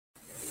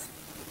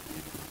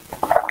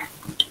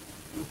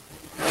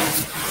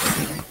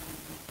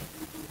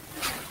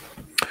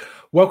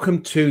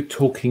Welcome to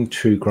Talking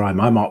True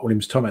Crime. I'm Mark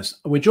Williams-Thomas.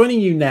 We're joining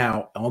you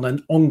now on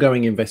an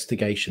ongoing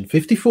investigation.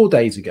 54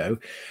 days ago,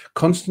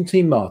 Constance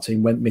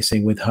Marten went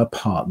missing with her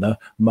partner,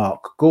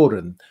 Mark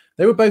Gordon.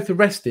 They were both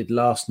arrested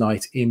last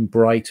night in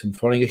Brighton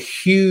following a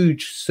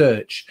huge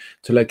search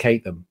to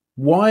locate them.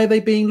 Why are they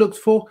being looked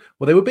for?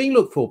 Well, they were being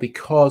looked for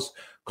because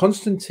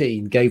Constance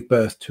gave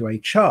birth to a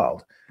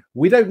child.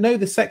 We don't know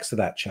the sex of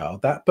that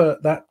child.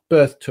 That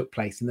birth took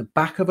place in the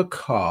back of a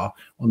car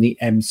on the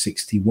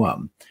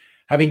M61.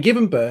 Having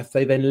given birth,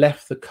 they then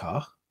left the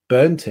car,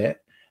 burnt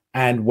it,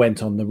 and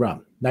went on the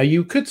run. Now,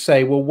 you could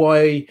say, well,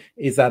 why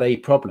is that a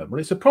problem? Well,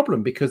 it's a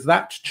problem because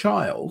that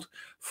child,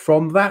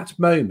 from that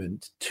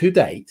moment to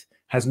date,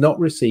 has not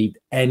received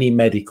any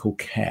medical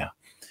care.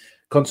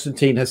 Constance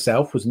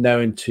herself was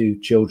known to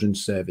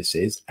Children's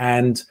Services,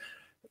 and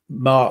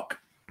Mark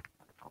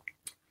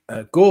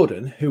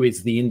Gordon, who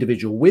is the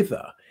individual with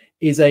her,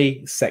 is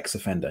a sex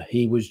offender.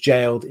 He was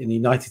jailed in the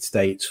United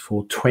States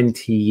for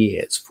 20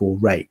 years for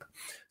rape.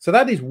 So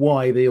that is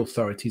why the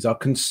authorities are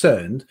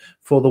concerned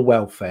for the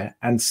welfare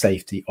and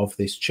safety of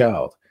this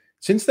child.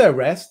 Since their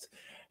arrest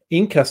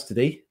in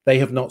custody, they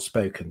have not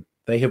spoken.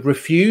 They have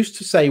refused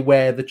to say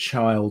where the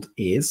child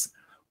is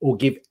or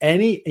give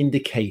any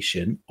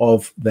indication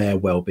of their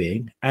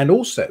well-being, and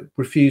also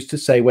refused to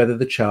say whether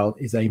the child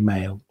is a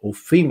male or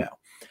female.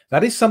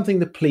 That is something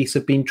the police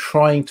have been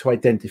trying to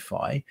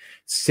identify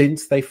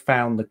since they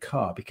found the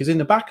car, because in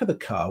the back of the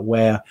car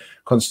where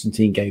Constance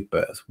gave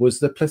birth was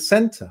the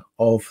placenta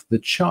of the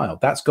child.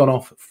 That's gone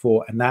off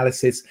for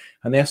analysis,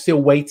 and they're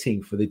still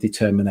waiting for the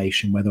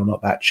determination whether or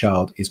not that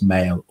child is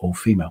male or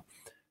female.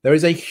 There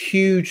is a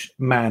huge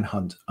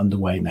manhunt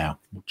underway now,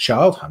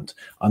 child hunt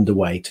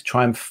underway, to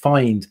try and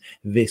find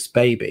this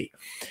baby.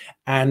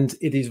 And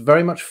it is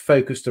very much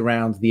focused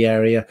around the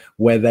area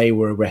where they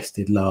were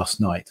arrested last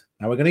night.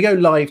 Now, we're going to go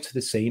live to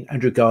the scene.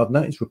 Andrew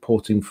Gardner is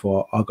reporting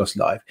for Argos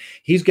Live.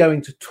 He's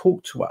going to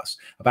talk to us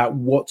about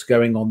what's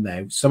going on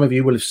there. Some of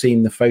you will have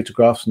seen the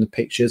photographs and the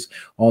pictures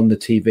on the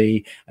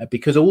TV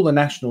because all the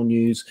national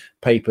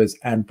newspapers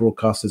and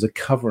broadcasters are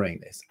covering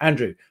this.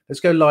 Andrew,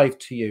 let's go live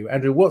to you.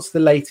 Andrew, what's the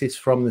latest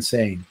from the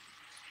scene?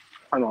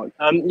 Hi, Mark.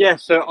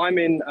 So I'm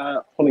in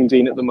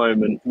Hollingdean at the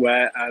moment,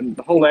 where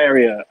the whole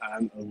area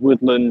of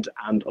woodland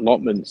and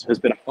allotments has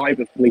been a hive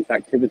of police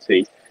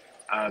activity.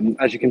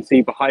 As you can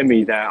see behind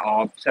me, there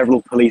are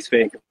several police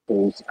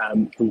vehicles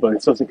from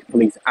both Sussex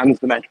Police and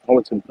the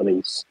Metropolitan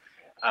Police,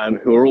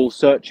 who are all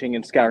searching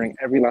and scouring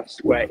every last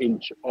square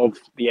inch of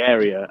the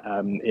area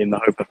in the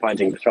hope of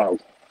finding the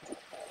child.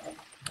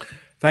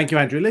 Thank you,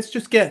 Andrew. Let's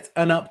just get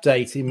an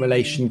update in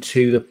relation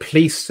to the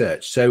police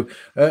search. So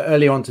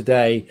early on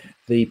today,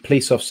 the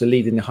police officer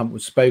leading the hunt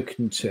was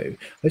spoken to.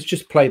 Let's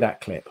just play that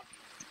clip.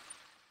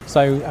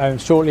 So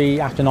shortly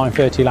after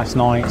 9:30 last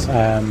night,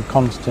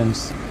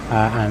 Constance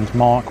and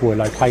Mark were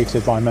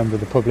located by a member of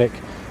the public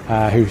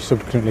who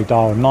subsequently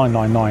dialed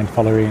 999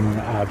 following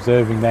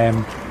observing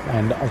them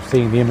and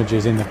seeing the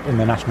images in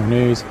the national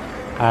news.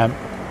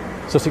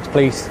 Sussex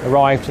Police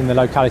arrived in the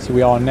locality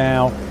we are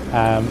now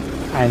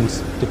and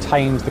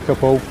detained the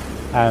couple.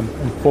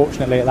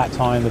 Unfortunately, at that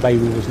time, the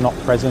baby was not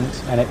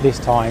present, and at this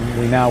time,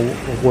 we now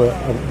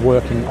are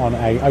working on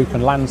an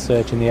open land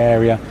search in the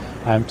area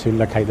to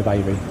locate the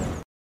baby.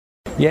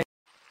 Yeah.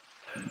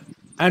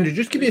 Andrew,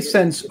 just give me a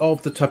sense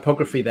of the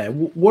topography there.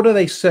 What are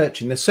they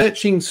searching? They're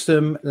searching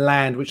some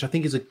land, which I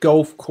think is a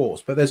golf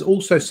course, but there's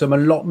also some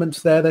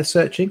allotments there they're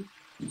searching.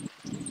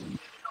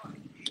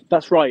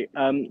 That's right.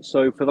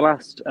 So for the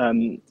last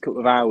couple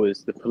of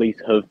hours, the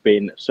police have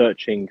been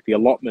searching the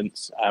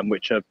allotments,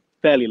 which are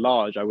fairly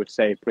large, I would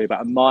say, probably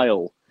about a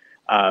mile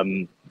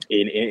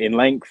in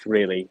length,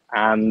 really.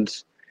 And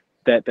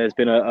there's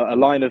been a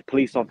line of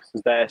police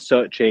officers there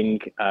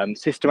searching,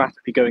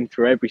 systematically going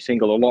through every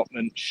single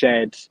allotment,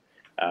 shed,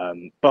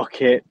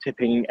 bucket,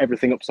 tipping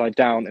everything upside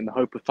down in the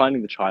hope of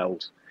finding the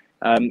child.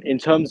 In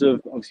terms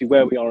of, obviously,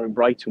 where we are in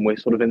Brighton, we're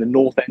sort of in the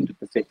north end of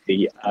the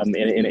city,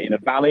 in a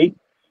valley.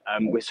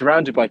 We're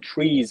surrounded by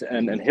trees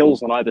and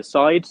hills on either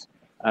side.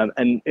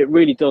 And it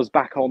really does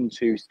back on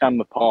to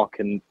Stanmer Park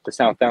and the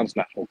South Downs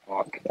National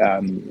Park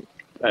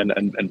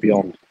and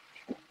beyond.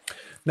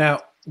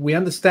 Now, we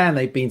understand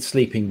they've been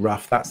sleeping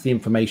rough. That's the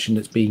information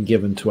that's being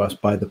given to us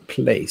by the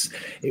police.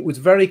 It was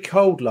very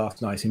cold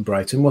last night in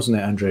Brighton, wasn't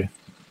it, Andrew?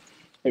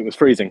 It was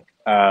freezing.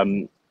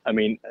 I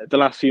mean, the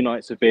last few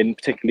nights have been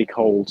particularly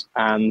cold.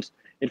 And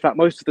in fact,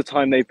 most of the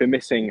time they've been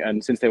missing.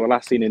 And since they were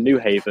last seen in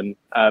Newhaven,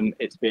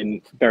 it's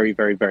been very,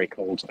 very, very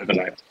cold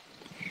overnight.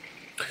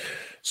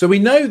 So we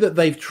know that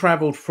they've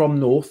travelled from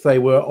north. They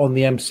were on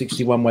the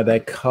M61 where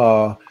their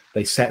car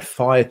they set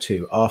fire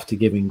to after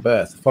giving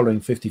birth. Following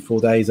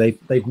 54 days,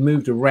 they've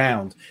moved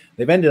around.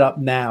 They've ended up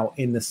now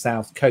in the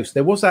south coast.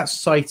 There was that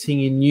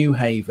sighting in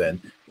Newhaven.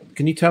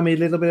 Can you tell me a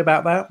little bit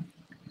about that?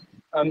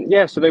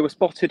 So they were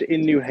spotted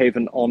in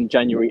Newhaven on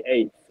January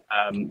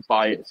 8th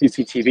by a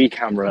CCTV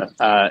camera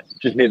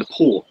just near the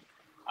port.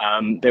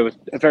 There was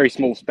a very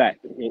small speck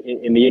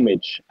in the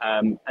image.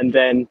 And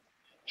then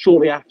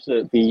shortly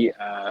after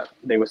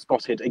they were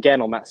spotted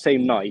again on that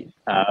same night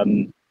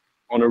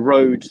on a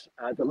road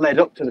that led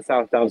up to the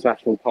South Downs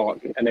National Park,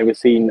 and they were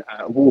seen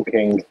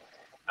walking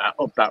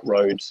up that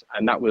road,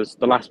 and that was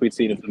the last we'd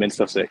seen of them in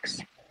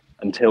Sussex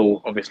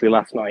until obviously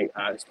last night,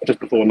 just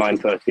before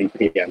 9:30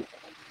 p.m.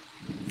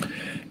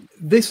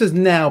 This has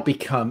now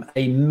become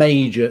a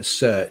major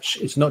search.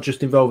 It's not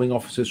just involving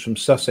officers from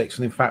Sussex.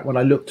 And in fact, when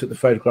I looked at the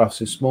photographs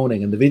this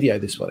morning and the video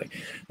this morning,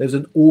 there's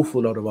an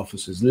awful lot of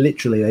officers.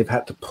 Literally, they've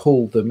had to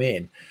pull them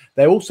in.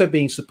 They're also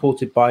being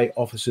supported by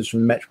officers from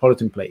the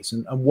Metropolitan Police.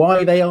 And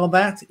why they are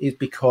that is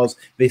because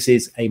this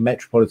is a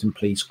Metropolitan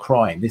Police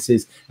crime. This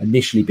is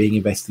initially being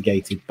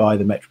investigated by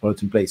the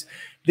Metropolitan Police.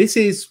 This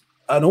is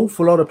an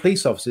awful lot of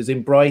police officers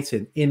in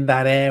Brighton, in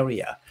that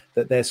area,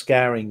 that they're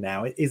scouring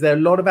now. Is there a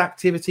lot of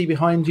activity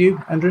behind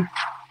you, Andrew?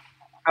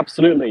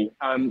 Absolutely.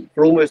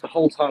 For almost the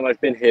whole time I've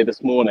been here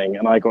this morning,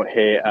 and I got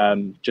here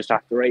just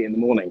after 8 in the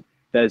morning,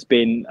 there's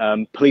been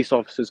police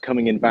officers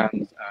coming in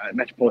vans,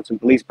 Metropolitan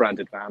Police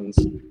branded vans,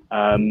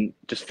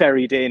 just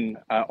ferried in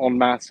en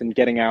masse and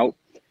getting out.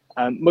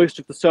 Most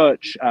of the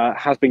search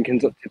has been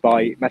conducted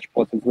by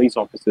Metropolitan Police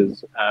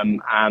officers,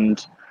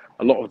 and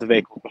a lot of the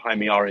vehicles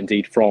behind me are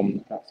indeed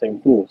from that same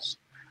force.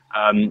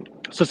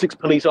 Sussex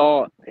Police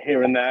are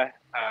here and there,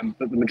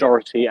 but the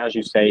majority, as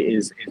you say,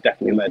 is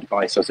definitely led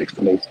by Sussex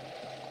Police.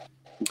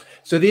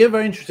 So the other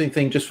interesting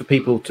thing, just for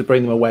people to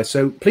bring them aware,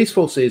 so police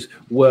forces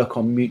work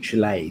on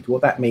mutual aid.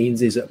 What that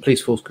means is that a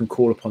police force can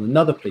call upon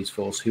another police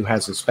force who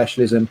has a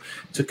specialism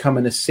to come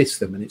and assist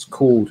them, and it's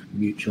called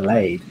mutual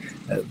aid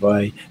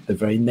by the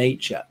very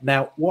nature.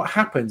 Now, what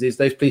happens is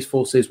those police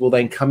forces will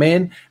then come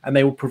in and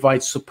they will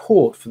provide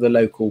support for the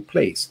local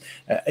police.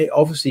 It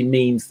obviously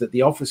means that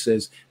the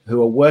officers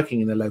who are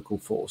working in the local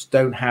force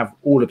don't have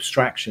all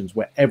abstractions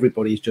where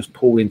everybody is just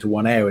pulled into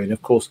one area. And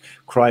of course,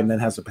 crime then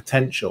has the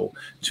potential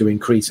to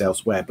increase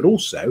elsewhere, but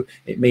also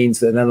it means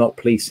that they're not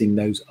policing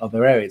those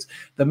other areas.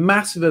 The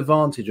massive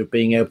advantage of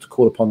being able to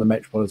call upon the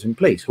Metropolitan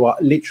Police, who are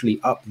literally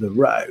up the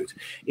road,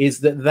 is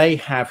that they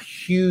have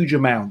huge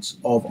amounts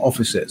of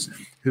officers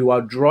who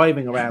are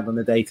driving around on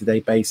a day-to-day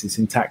basis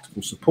in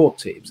tactical support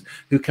teams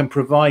who can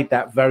provide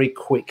that very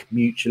quick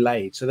mutual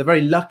aid. So they're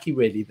very lucky,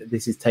 really, that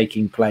this is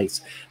taking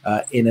place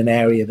in an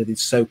area that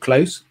is so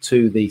close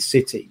to the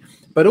city.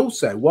 But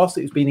also, whilst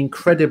it's been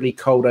incredibly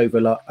cold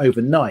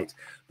overnight,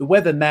 the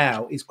weather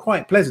now is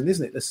quite pleasant,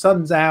 isn't it? The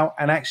sun's out,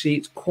 and actually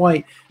it's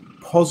quite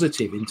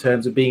positive in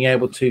terms of being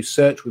able to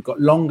search. We've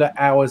got longer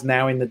hours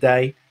now in the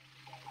day.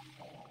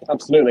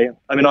 Absolutely.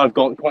 I mean, I've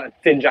got quite a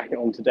thin jacket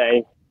on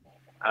today.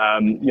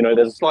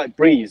 There's a slight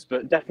breeze,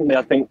 but definitely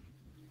I think,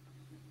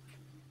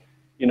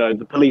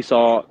 the police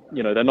are,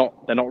 they're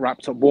not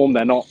wrapped up warm.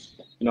 They're not,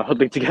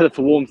 huddling together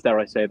for warmth, dare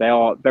I say. They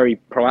are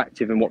very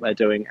proactive in what they're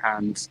doing.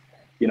 And,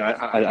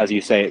 as you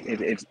say,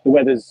 it's the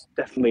weather's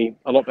definitely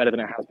a lot better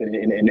than it has been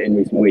in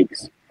recent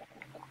weeks.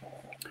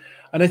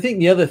 And I think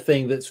the other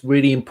thing that's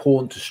really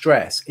important to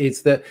stress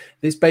is that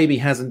this baby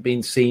hasn't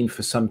been seen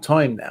for some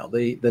time now.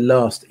 The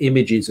last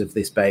images of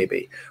this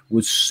baby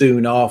was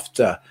soon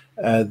after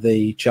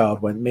the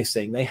child went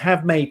missing. They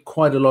have made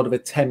quite a lot of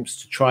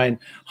attempts to try and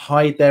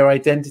hide their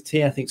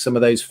identity. I think some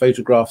of those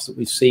photographs that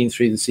we've seen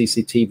through the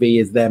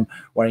CCTV is them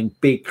wearing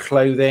big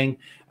clothing.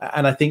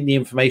 And I think the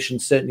information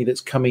certainly that's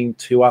coming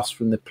to us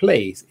from the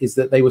police is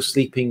that they were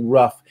sleeping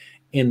rough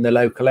in the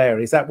local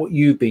area. Is that what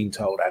you've been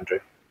told, Andrew?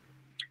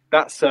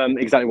 That's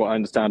exactly what I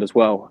understand as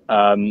well.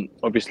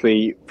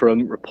 Obviously,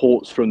 from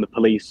reports from the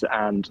police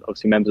and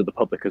obviously members of the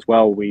public as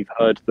well, we've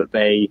heard that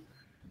they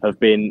have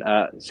been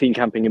seen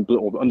camping in blue,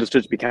 or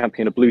understood to be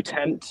camping in a blue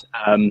tent.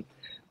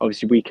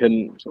 Obviously, we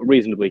can sort of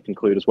reasonably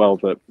conclude as well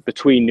that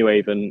between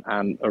Newhaven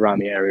and around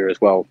the area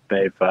as well,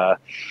 they've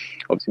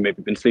obviously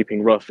maybe been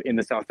sleeping rough in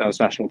the South Downs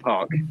National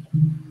Park.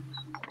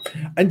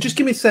 And just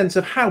give me a sense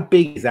of how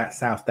big is that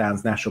South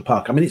Downs National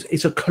Park? I mean,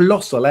 it's a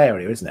colossal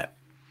area, isn't it?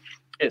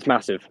 It's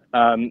massive.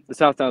 The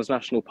South Downs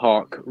National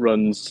Park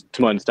runs,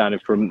 to my understanding,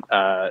 from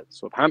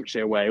sort of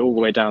Hampshire way all the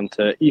way down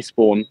to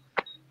Eastbourne,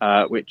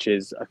 which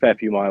is a fair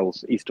few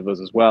miles east of us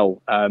as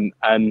well.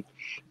 And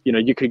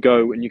you could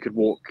go and you could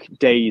walk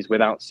days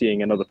without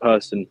seeing another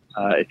person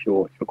if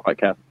you're quite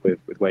careful with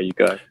where you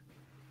go.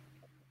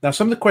 Now,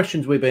 some of the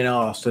questions we've been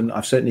asked, and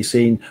I've certainly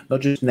seen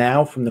not just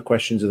now from the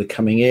questions that are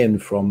coming in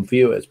from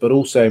viewers, but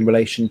also in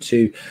relation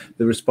to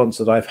the response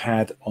that I've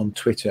had on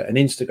Twitter and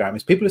Instagram,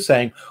 is people are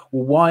saying,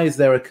 well, why is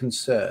there a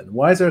concern?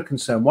 Why is there a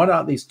concern? Why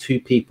aren't these two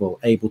people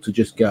able to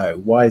just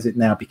go? Why has it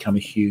now become a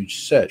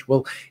huge search?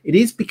 Well, it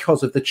is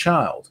because of the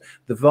child,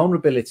 the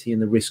vulnerability and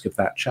the risk of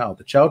that child.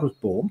 The child was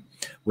born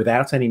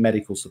without any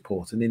medical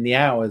support, and in the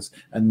hours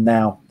and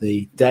now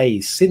the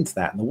days since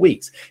that and the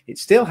weeks, it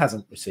still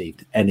hasn't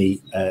received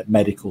any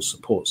medical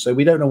support. So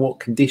we don't know what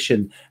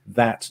condition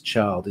that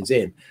child is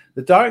in.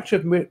 The director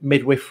of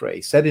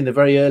midwifery said in the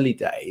very early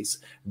days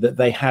that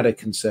they had a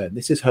concern.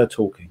 This is her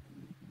talking.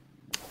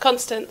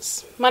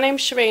 Constance, my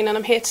name's Shireen and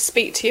I'm here to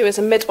speak to you as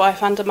a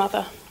midwife and a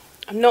mother.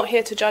 I'm not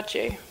here to judge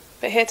you,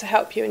 but here to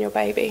help you and your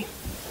baby.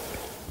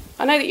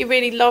 I know that you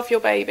really love your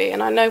baby,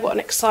 and I know what an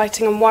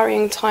exciting and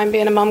worrying time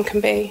being a mum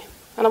can be,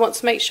 and I want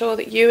to make sure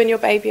that you and your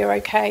baby are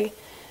okay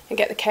and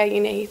get the care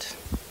you need.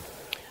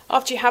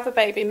 After you have a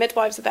baby,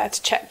 midwives are there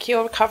to check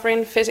you're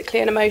recovering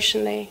physically and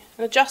emotionally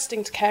and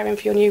adjusting to caring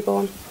for your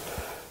newborn.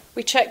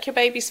 We check your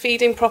baby's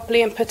feeding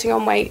properly and putting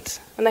on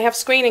weight, and they have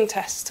screening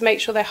tests to make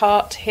sure their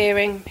heart,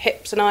 hearing,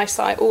 hips and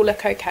eyesight all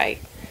look okay.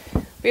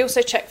 We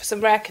also check for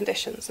some rare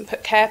conditions and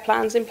put care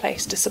plans in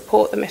place to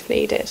support them if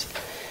needed.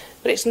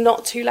 But it's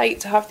not too late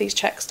to have these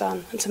checks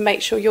done and to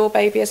make sure your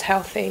baby is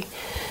healthy.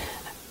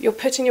 You're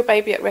putting your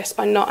baby at risk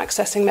by not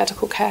accessing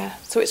medical care.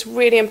 So it's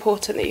really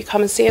important that you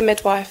come and see a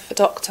midwife, a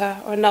doctor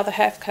or another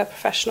healthcare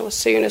professional as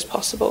soon as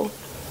possible.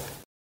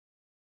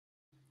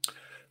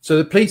 So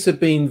the police have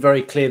been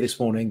very clear this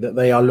morning that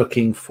they are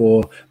looking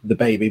for the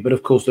baby, but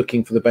of course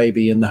looking for the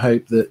baby in the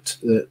hope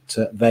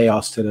that they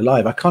are still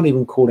alive. I can't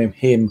even call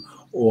him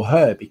or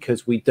her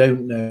because we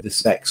don't know the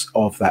sex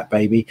of that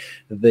baby.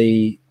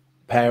 The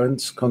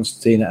parents,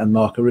 Constance and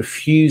Mark, are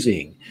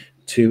refusing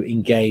to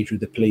engage with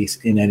the police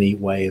in any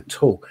way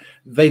at all.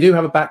 They do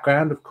have a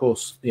background, of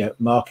course.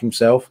 Mark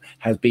himself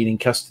has been in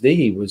custody.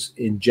 He was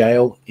in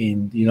jail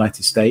in the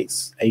United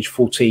States, age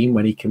 14,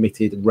 when he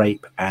committed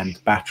rape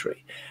and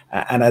battery.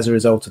 And as a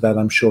result of that,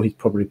 I'm sure he's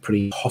probably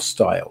pretty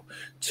hostile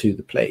to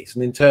the police.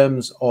 And in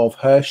terms of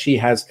her, she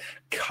has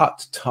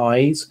cut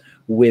ties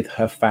with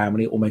her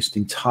family almost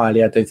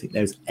entirely. I don't think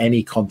there's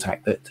any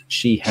contact that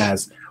she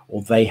has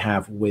or they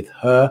have with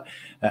her.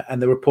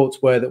 And the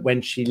reports were that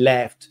when she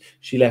left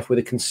with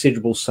a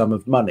considerable sum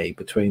of money,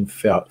 between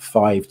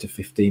 £5,000 to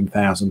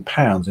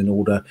 £15,000, in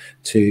order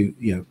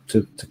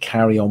to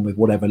carry on with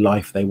whatever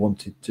life they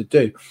wanted to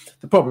do.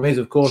 The problem is,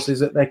 of course, is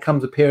that there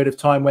comes a period of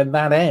time when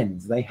that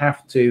ends. They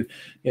have to,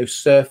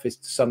 surface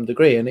to some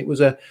degree. And it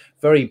was a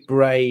very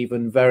brave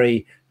and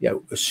very,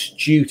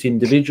 astute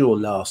individual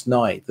last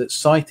night that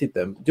cited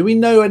them. Do we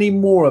know any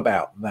more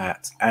about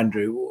that,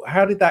 Andrew?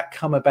 How did that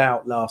come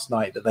about last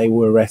night that they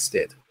were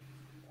arrested?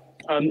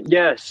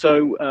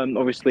 So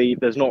obviously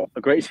there's not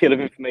a great deal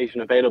of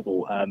information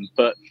available,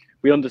 but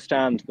we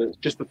understand that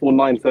just before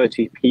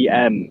 9:30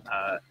 p.m,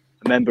 a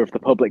member of the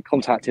public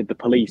contacted the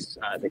police.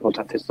 They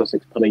contacted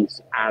Sussex Police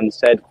and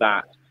said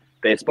that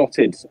they had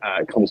spotted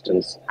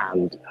Constance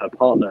and her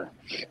partner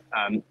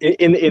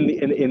in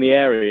the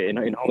area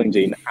in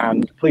Hollingdean,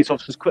 and police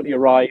officers quickly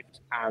arrived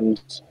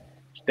and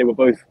they were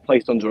both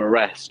placed under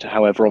arrest.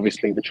 However,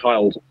 obviously the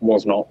child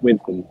was not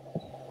with them.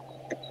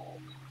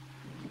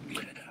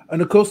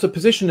 And of course, the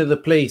position of the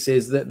police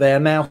is that they are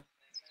now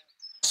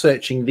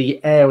searching the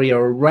area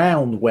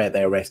around where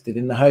they're arrested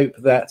in the hope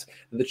that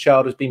the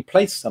child has been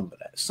placed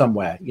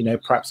somewhere.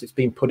 Perhaps it's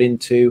been put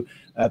into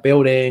a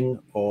building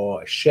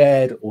or a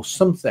shed or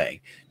something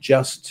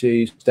just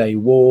to stay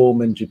warm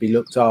and to be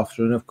looked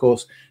after. And of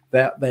course,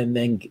 that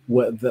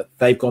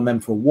they've gone then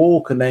for a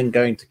walk and then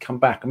going to come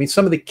back. I mean,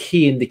 some of the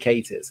key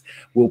indicators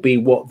will be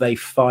what they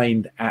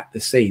find at the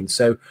scene.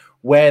 So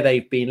where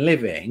they've been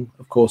living,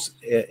 of course,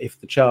 if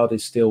the child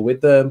is still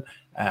with them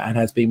and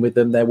has been with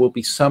them, there will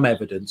be some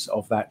evidence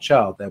of that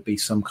child. There'll be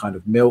some kind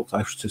of milk,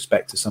 I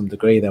suspect, to some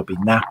degree. There'll be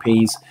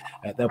nappies.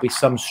 There'll be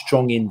some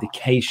strong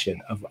indication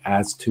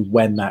as to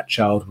when that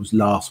child was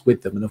last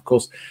with them. And of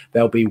course,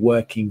 they'll be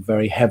working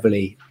very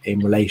heavily in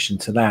relation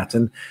to that.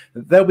 And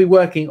they'll be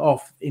working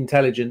off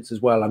intelligence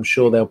as well. I'm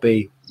sure there'll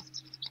be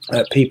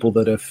people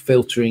that are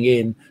filtering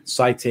in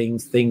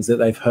sightings, things that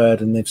they've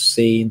heard and they've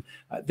seen.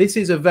 This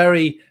is a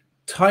very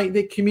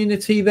tight-knit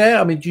community there.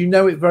 I mean, do you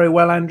know it very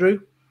well, Andrew?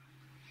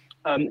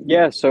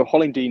 So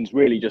Hollingdean's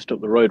really just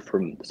up the road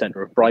from the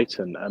centre of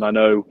Brighton, and I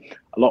know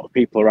a lot of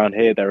people around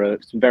here. There are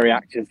some very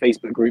active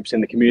Facebook groups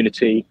in the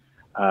community,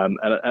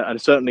 and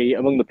certainly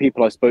among the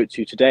people I spoke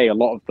to today, a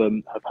lot of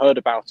them have heard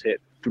about it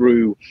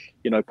through,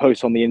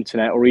 posts on the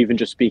internet or even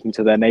just speaking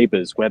to their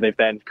neighbours, where they've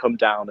then come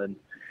down and,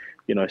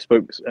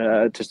 spoke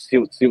to see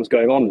what's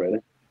going on, really.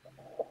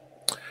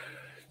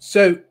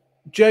 So,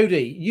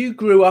 Jody, you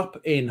grew up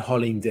in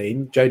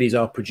Hollingdean. Jody's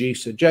our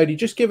producer. Jody,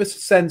 just give us a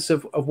sense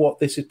of what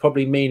this is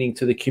probably meaning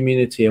to the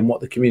community and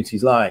what the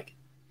community's like.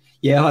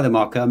 Yeah, hi there,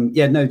 Mark.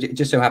 It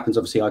just so happens,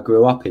 obviously, I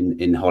grew up in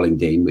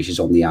Hollingdean, which is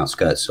on the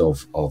outskirts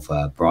of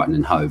Brighton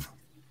and Hove.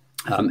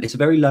 It's a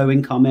very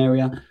low-income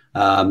area.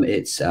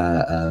 It's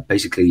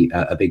basically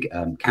a big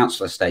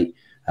council estate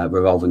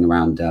revolving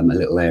around a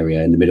little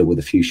area in the middle with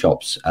a few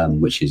shops,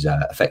 which is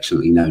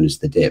affectionately known as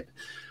the Dip.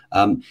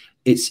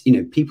 It's,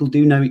 people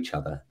do know each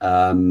other.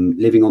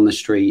 Living on the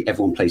street,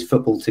 everyone plays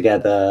football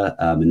together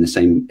in the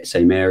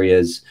same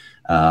areas.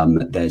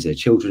 There's a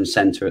children's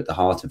centre at the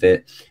heart of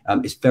it.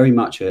 It's very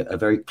much a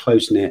very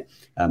close-knit,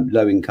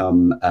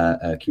 low-income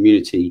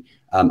community.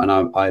 And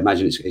I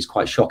imagine it's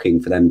quite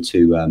shocking for them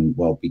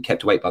to, be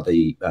kept awake by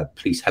the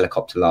police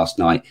helicopter last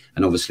night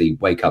and obviously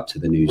wake up to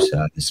the news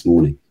this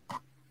morning.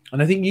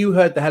 And I think you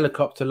heard the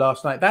helicopter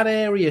last night. That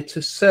area to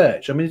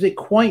search, I mean, is it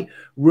quite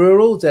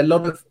rural? Is there a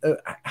lot of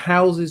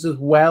houses as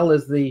well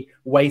as the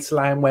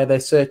wasteland where they're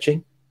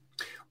searching?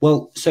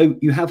 Well, so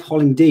you have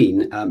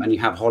Hollingdean and you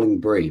have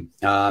Hollingbury.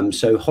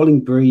 So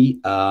Hollingbury,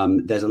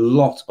 there's a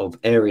lot of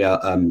area,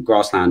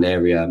 grassland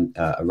area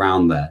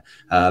around there.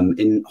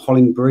 In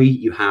Hollingbury,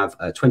 you have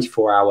a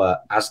 24-hour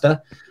ASDA.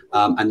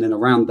 And then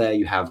around there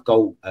you have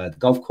the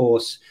golf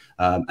course,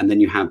 and then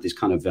you have this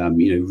kind of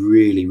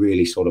really,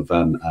 really sort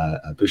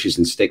of bushes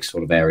and sticks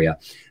sort of area,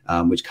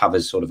 which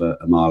covers sort of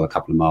a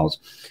couple of miles.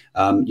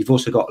 You've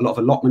also got a lot of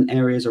allotment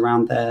areas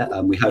around there.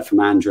 We heard from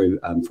Andrew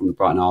from the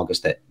Brighton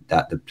Argus that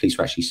the police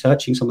were actually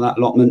searching some of that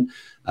allotment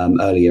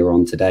earlier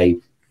on today.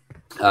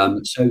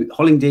 So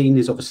Hollingdean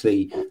is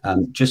obviously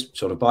just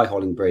sort of by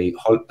Hollingbury,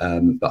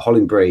 but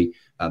Hollingbury,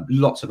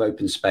 lots of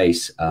open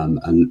space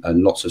and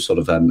lots of sort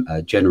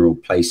of general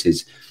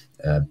places,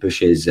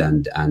 bushes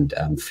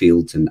and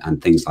fields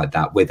and things like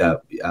that, with an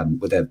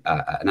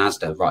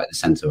Asda right at the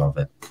centre of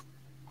it.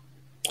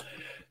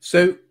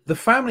 So the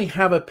family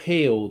have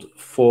appealed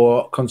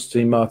for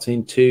Constance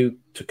Marten to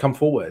come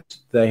forward.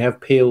 They have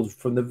appealed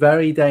from the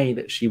very day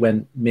that she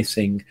went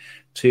missing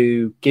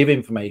to give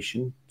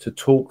information, to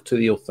talk to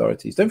the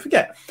authorities. Don't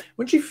forget,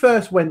 when she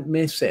first went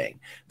missing,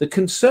 the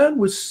concern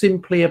was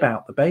simply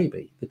about the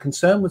baby. The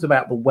concern was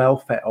about the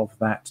welfare of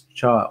that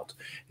child,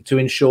 to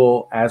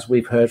ensure, as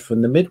we've heard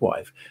from the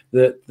midwife,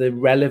 that the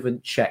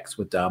relevant checks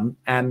were done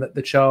and that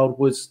the child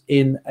was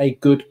in a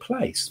good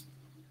place.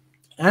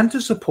 And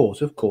to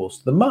support, of course,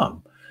 the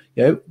mum.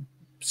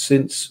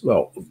 Since,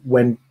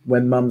 when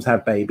mums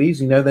have babies,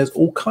 there's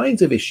all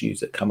kinds of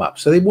issues that come up.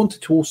 So they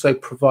wanted to also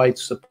provide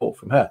support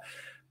from her.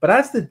 But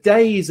as the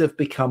days have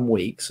become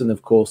weeks, and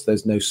of course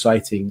there's no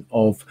sighting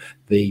of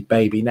the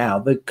baby now,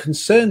 the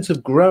concerns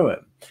have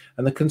grown.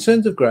 And the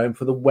concerns have grown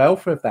for the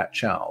welfare of that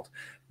child,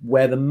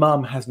 where the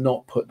mum has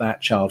not put that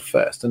child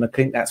first. And I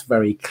think that's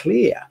very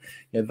clear.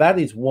 That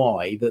is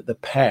why that the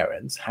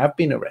parents have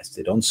been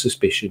arrested on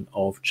suspicion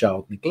of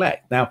child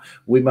neglect. Now,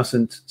 we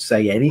mustn't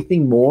say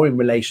anything more in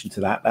relation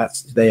to that.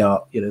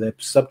 They're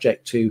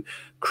subject to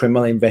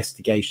criminal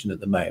investigation at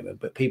the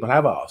moment. But people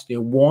have asked,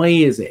 why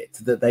is it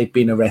that they've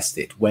been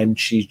arrested when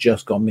she's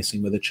just gone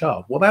missing with a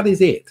child? Well, that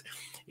is it.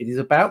 It is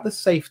about the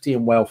safety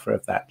and welfare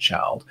of that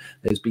child.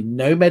 There's been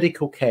no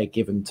medical care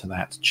given to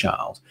that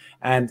child.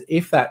 And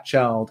if that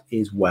child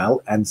is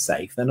well and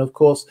safe, then of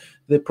course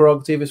the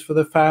prerogative is for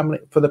the family,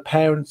 for the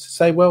parents to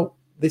say, well,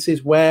 this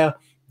is where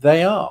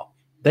they are.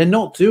 They're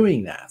not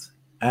doing that.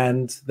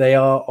 And they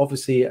are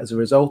obviously, as a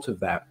result of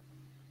that,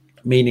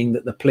 meaning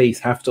that the police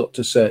have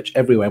to search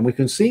everywhere. And we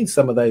can see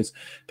some of those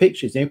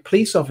pictures.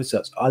 Police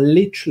officers are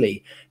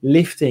literally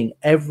lifting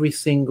every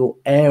single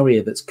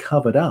area that's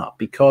covered up,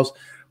 because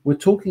we're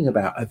talking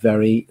about a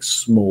very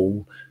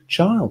small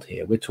child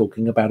here. We're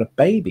talking about a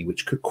baby,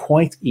 which could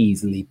quite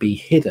easily be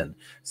hidden.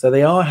 So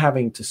they are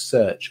having to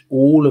search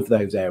all of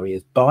those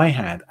areas by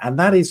hand. And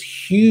that is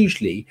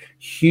hugely,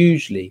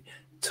 hugely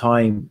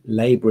time,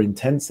 labor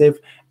intensive.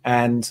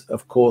 And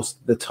of course,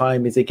 the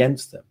time is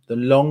against them. The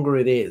longer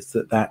it is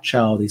that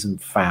child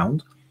isn't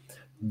found,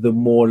 the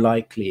more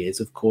likely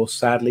is, of course,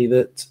 sadly,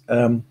 that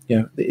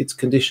its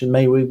condition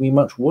may be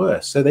much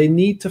worse. So they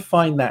need to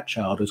find that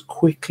child as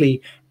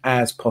quickly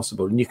as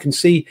possible. And you can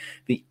see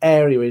the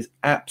area is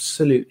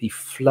absolutely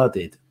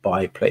flooded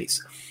by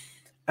police.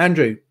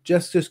 Andrew,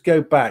 just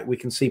go back. We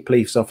can see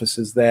police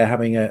officers there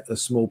having a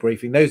small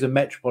briefing. Those are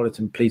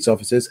Metropolitan Police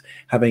officers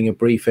having a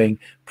briefing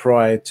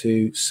prior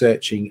to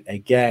searching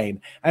again.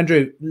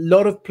 Andrew, a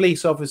lot of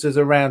police officers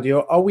around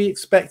you. Are we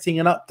expecting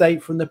an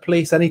update from the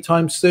police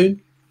anytime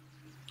soon?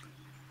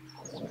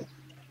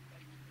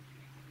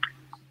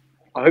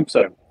 I hope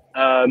so.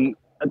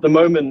 At the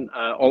moment,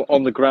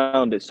 on the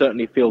ground, it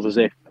certainly feels as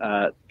if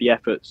the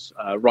efforts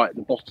right at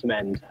the bottom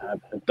end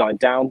have died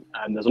down,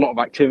 and there's a lot of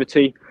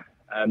activity.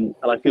 And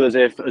I feel as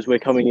if, as we're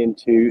coming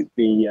into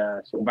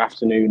the sort of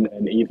afternoon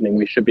and evening,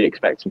 we should be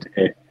expecting to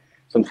hear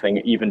something,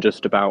 even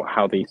just about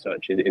how the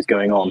search is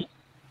going on.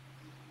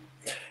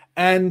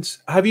 And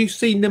have you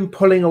seen them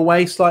pulling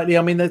away slightly?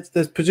 I mean,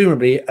 there's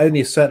presumably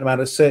only a certain amount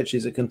of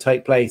searches that can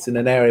take place in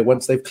an area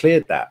once they've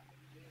cleared that.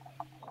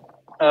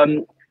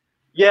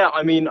 Yeah,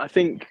 I mean, I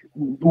think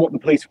what the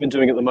police have been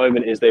doing at the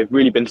moment is they've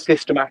really been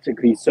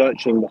systematically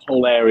searching the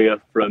whole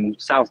area from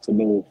south to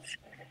north.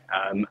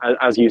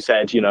 As you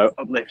said,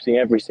 uplifting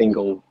every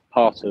single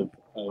part of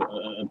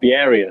the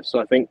area. So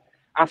I think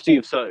after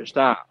you've searched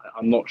that,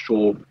 I'm not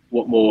sure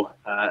what more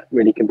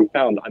really can be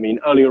found. I mean,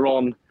 earlier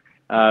on,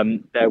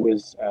 there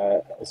was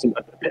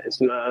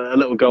a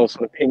little girl's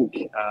sort of pink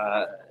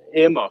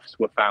earmuffs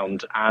were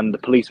found, and the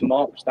police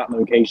marked that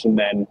location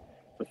then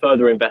for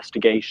further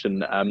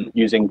investigation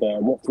using their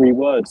What Three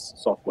Words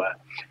software.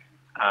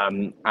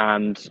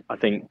 And I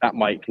think that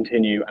might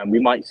continue, and we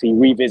might see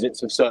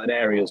revisits of certain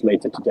areas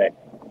later today.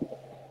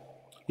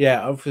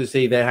 Yeah,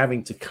 obviously they're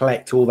having to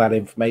collect all that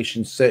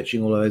information,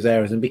 searching all of those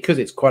areas, and because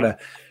it's quite a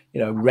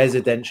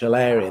residential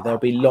area, there'll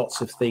be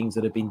lots of things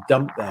that have been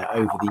dumped there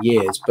over the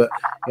years. But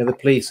the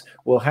police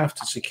will have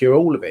to secure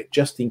all of it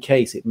just in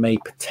case it may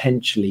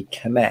potentially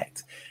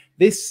connect.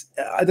 This,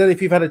 I don't know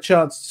if you've had a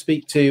chance to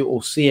speak to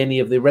or see any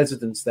of the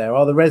residents there.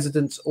 Are the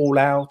residents all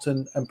out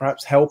and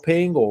perhaps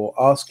helping or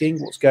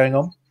asking what's going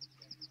on?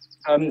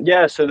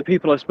 Yeah, so the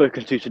people I've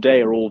spoken to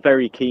today are all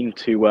very keen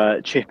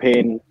to chip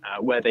in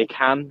where they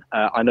can.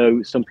 I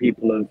know some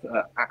people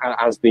have,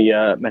 as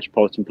the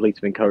Metropolitan Police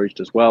have encouraged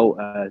as well,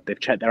 they've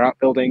checked their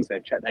outbuildings,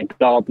 they've checked their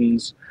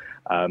gardens.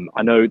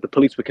 I know the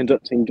police were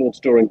conducting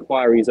door-to-door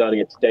inquiries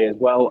earlier today as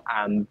well,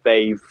 and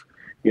they've,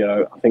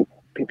 I think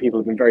people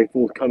have been very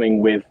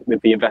forthcoming with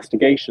the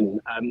investigation.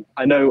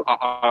 I know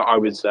I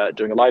was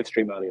doing a live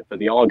stream earlier for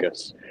the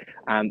Argus,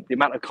 and the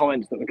amount of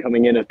comments that were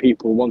coming in of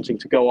people wanting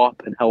to go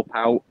up and help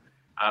out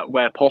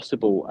where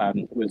possible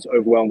was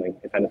overwhelming,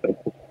 if anything.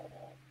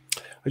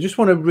 I just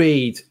want to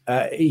read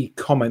a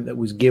comment that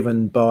was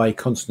given by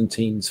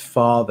Constantine's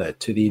father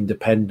to the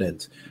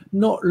Independent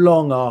not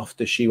long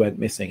after she went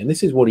missing. And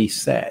this is what he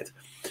said.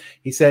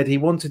 He said he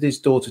wanted his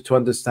daughter to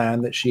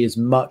understand that she is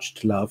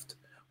much loved,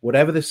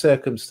 whatever the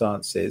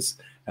circumstances,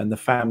 and the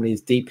family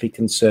is deeply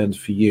concerned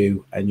for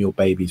you and your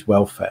baby's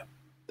welfare.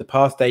 The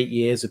past 8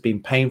 years have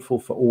been painful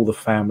for all the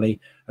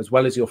family, as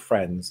well as your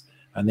friends,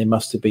 and they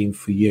must have been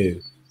for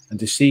you. And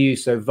to see you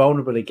so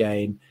vulnerable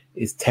again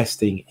is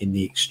testing in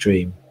the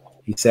extreme.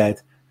 He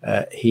said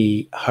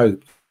he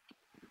hoped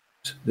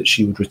that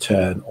she would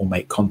return or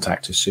make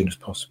contact as soon as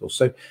possible.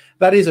 So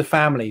that is a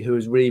family who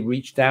has really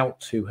reached out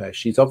to her.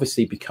 She's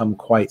obviously become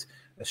quite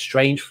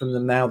estranged from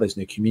them now. There's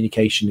no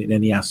communication in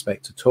any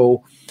aspect at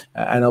all.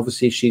 And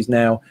obviously she's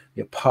now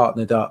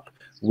partnered up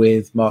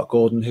with Mark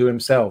Gordon, who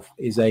himself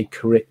is a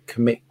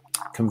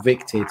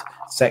convicted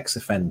sex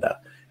offender.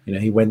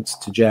 He went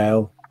to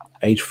jail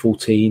age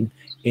 14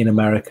 in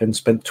America and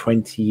spent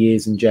 20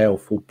 years in jail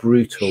for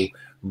brutal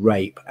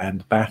rape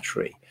and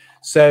battery.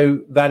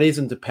 So that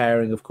isn't a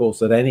pairing, of course,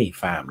 that any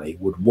family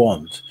would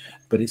want,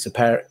 but it's a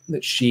pairing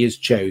that she has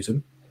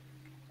chosen.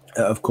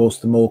 Of course,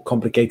 the more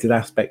complicated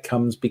aspect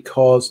comes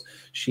because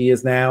she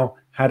has now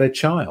had a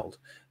child.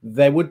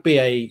 There would be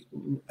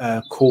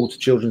a call to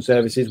children's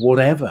services,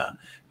 whatever,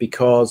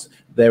 because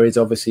there is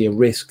obviously a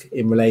risk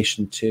in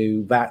relation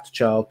to that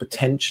child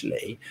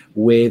potentially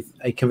with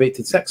a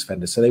convicted sex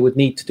offender. So they would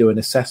need to do an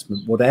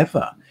assessment,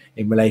 whatever,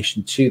 in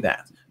relation to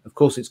that. Of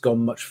course, it's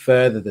gone much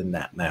further than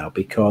that now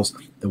because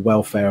the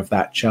welfare of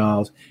that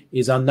child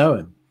is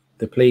unknown.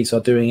 The police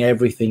are doing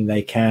everything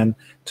they can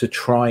to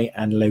try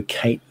and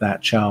locate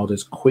that child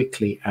as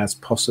quickly as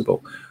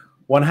possible.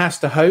 One has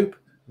to hope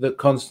that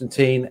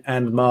Constantine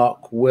and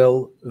Mark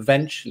will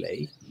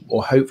eventually,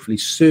 or hopefully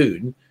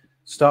soon,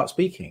 start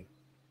speaking.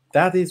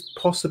 That is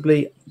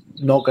possibly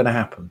not going to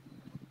happen.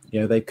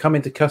 They've come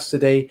into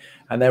custody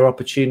and their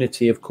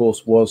opportunity, of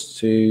course, was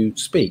to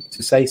speak,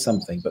 to say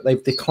something, but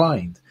they've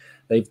declined.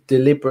 They've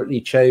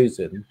deliberately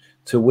chosen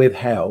to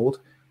withhold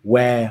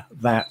where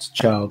that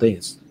child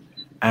is.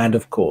 And,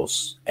 of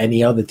course,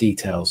 any other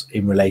details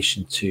in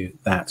relation to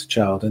that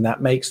child. And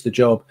that makes the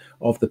job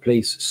of the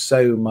police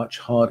so much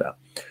harder.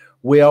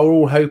 We are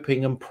all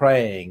hoping and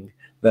praying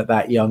that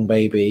that young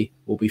baby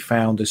will be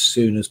found as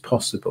soon as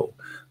possible.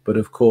 But,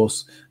 of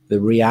course, the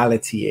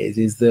reality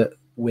is that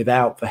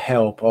without the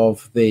help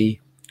of the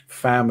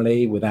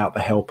family, without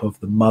the help of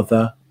the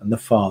mother and the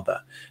father,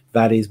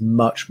 that is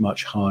much,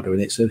 much harder.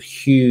 And it's a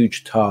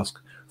huge task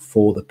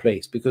for the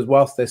police because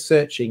whilst they're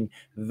searching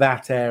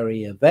that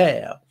area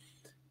there,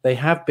 they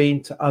have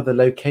been to other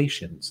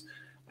locations.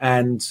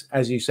 And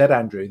as you said,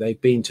 Andrew, they've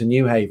been to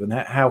New Haven.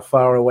 How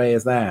far away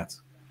is that?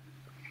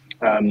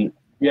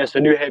 So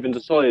New Haven's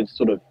a solid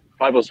sort of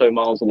 5 or so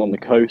miles along the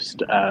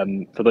coast.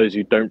 For those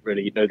who don't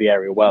really know the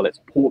area well, it's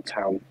a port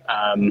town.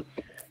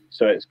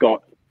 So it's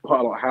got quite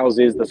a lot of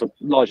houses. There's a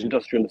large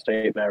industrial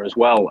estate there as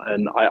well.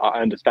 And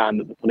I understand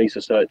that the police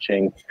are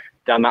searching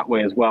down that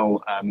way as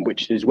well,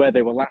 which is where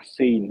they were last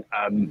seen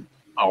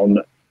on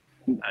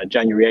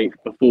January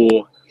 8th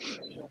before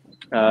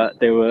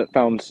they were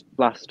found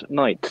last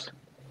night.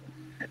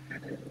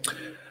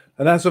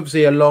 And that's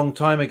obviously a long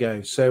time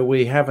ago. So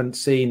we haven't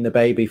seen the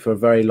baby for a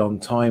very long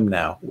time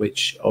now,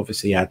 which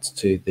obviously adds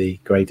to the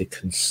greater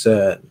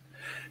concern.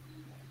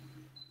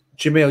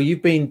 Jameel,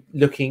 you've been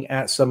looking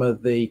at some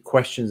of the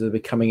questions that have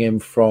been coming in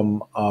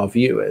from our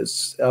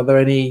viewers. Are there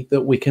any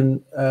that we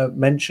can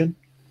mention?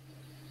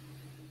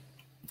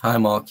 Hi,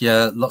 Mark.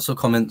 Yeah, lots of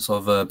comments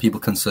of people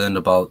concerned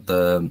about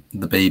the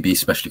baby,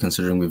 especially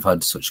considering we've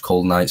had such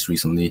cold nights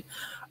recently.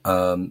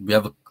 We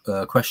have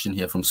a question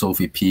here from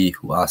Sophie P,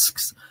 who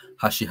asks,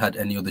 has she had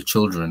any other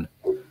children?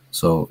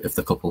 So if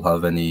the couple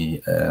have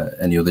any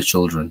other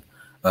children.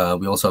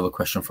 We also have a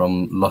question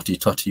from Lottie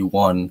Totty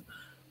 1,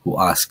 who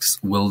asks,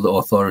 will the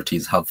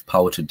authorities have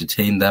power to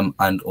detain them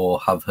and or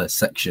have her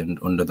sectioned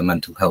under the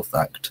Mental Health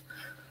Act?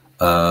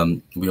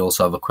 We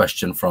also have a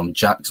question from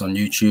Jax on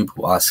YouTube,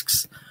 who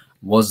asks,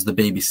 was the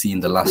baby seen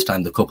the last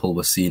time the couple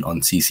was seen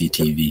on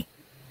CCTV?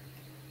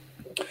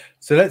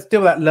 So let's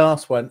deal with that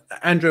last one.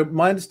 Andrew,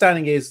 my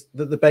understanding is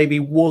that the baby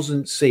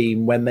wasn't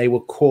seen when they were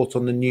caught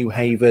on the New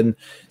Haven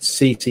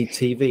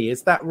CCTV.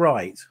 Is that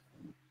right?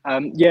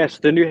 Yes,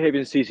 the New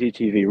Haven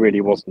CCTV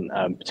really wasn't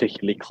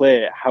particularly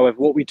clear. However,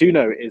 what we do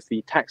know is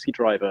the taxi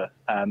driver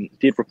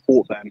did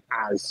report them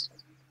as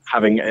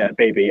having a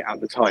baby at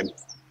the time.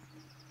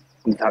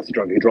 And the taxi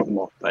driver who dropped them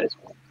off, that is.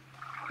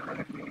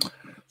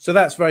 So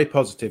that's very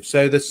positive.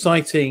 So the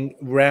sighting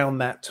around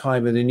that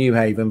time in the New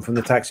Haven from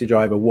the taxi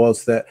driver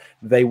was that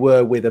they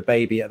were with a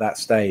baby at that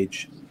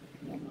stage.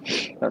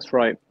 That's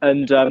right.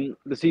 And the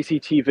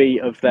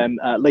CCTV of them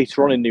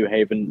later on in New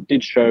Haven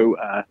did show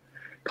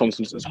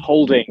Constance as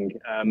holding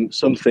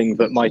something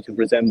that might have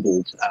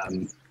resembled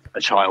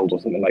a child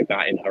or something like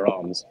that in her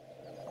arms.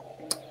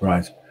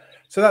 Right.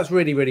 So that's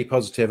really, really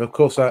positive. Of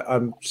course,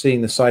 I'm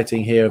seeing the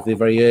sighting here of the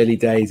very early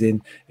days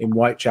in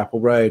Whitechapel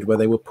Road where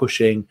they were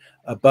pushing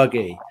a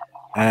buggy,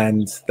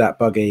 and that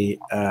buggy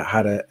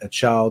had a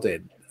child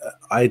in.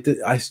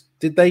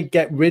 Did they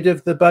get rid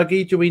of the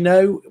buggy? Do we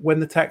know when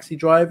the taxi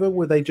driver,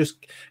 were they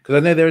just, because I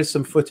know there is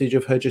some footage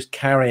of her just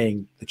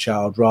carrying the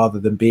child rather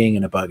than being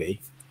in a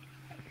buggy.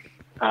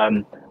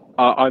 I'm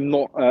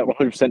not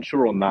 100%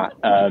 sure on that.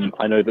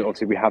 I know that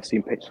obviously we have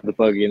seen pictures of the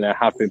buggy and there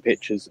have been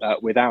pictures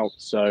without,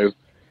 so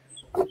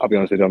I'll be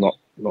honest with you, I'm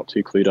not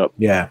too clued up.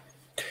 Yeah.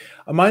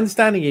 My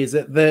understanding is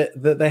that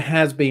there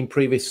has been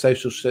previous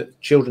social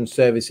children's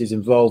services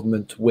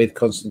involvement with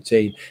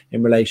Constantine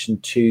in relation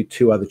to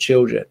two other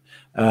children.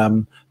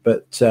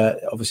 But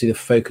obviously the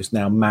focus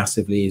now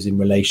massively is in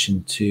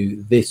relation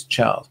to this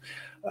child.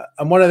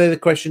 And one of the other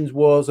questions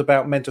was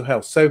about mental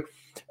health. So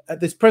at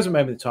this present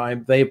moment in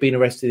time, they have been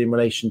arrested in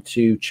relation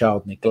to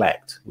child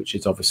neglect, which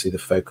is obviously the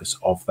focus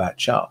of that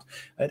child.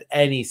 At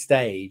any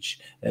stage,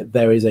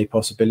 there is a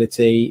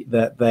possibility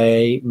that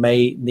they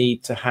may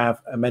need to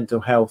have a mental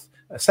health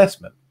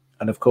assessment.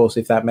 And of course,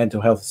 if that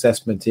mental health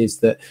assessment is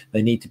that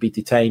they need to be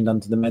detained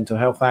under the Mental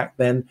Health Act,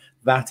 then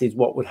that is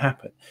what would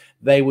happen.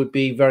 They would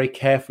be very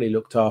carefully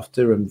looked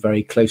after and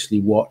very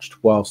closely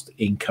watched whilst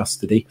in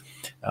custody.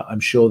 I'm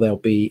sure they'll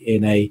be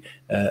in a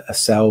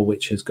cell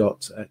which has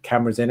got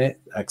cameras in it,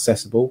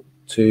 accessible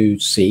to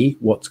see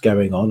what's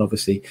going on.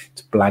 Obviously,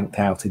 it's blanked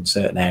out in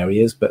certain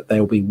areas, but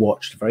they'll be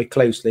watched very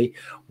closely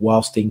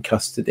whilst in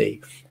custody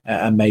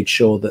and made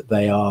sure that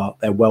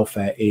their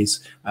welfare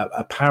is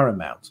a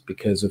paramount,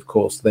 because of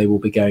course they will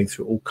be going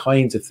through all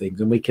kinds of things.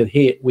 And we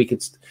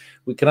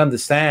can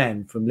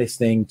understand from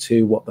listening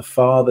to what the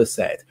father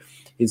said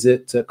is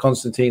that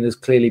Constantine has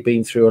clearly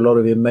been through a lot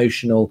of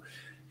emotional,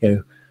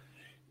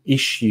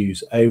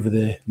 issues over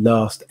the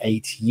last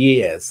 8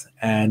 years,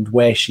 and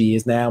where she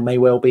is now may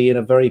well be in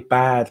a very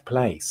bad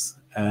place.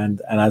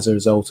 And as a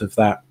result of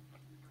that,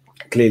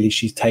 clearly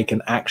she's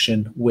taken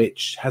action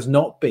which has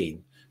not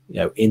been,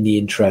 in the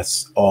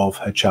interests of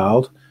her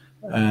child.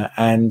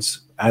 And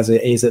as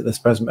it is at this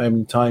present moment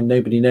in time,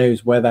 nobody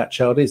knows where that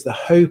child is. The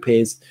hope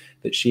is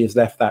that she has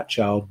left that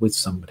child with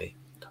somebody,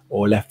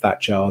 or left that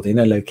child in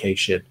a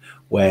location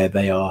where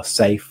they are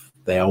safe,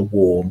 they are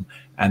warm,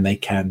 and they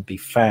can be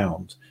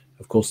found.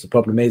 Of course, the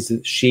problem is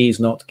that she's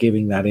not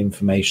giving that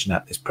information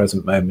at this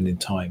present moment in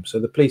time. So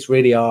the police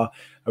really are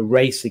a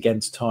race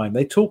against time.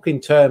 They talk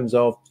in terms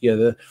of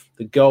the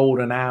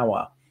golden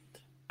hour,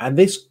 and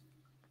this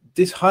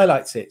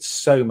highlights it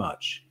so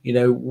much.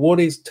 What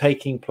is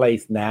taking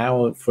place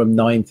now from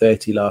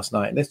 9:30 last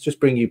night. And let's just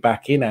bring you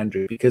back in,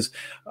 Andrew, because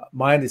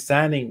my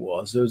understanding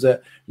was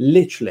that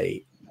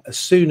literally as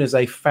soon as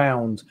they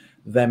found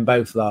them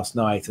both last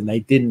night and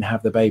they didn't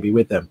have the baby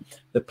with them,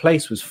 the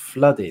place was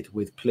flooded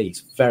with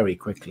police very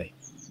quickly.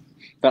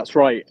 That's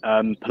right.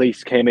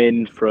 Police came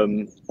in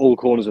from all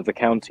corners of the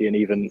county and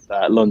even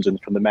London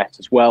from the Met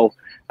as well.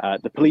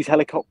 The police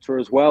helicopter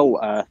as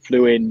well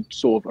flew in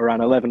sort of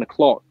around 11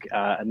 o'clock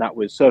and that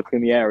was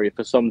circling the area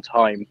for some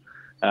time,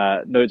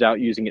 no doubt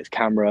using its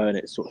camera and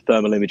its sort of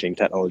thermal imaging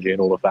technology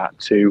and all of that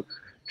to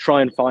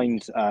try and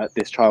find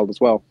this child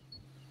as well.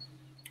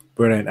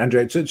 Brilliant.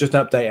 Andrew, just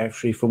an update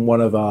actually from one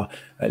of our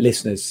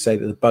listeners to say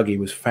that the buggy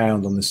was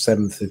found on the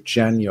 7th of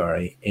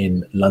January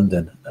in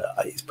London.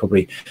 It's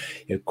probably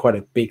quite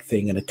a big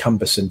thing and a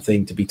cumbersome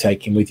thing to be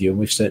taken with you. And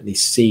we've certainly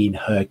seen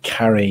her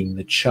carrying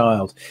the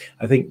child.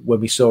 I think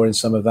when we saw in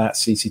some of that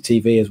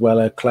CCTV as well,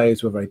 her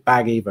clothes were very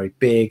baggy, very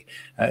big.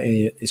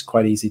 It's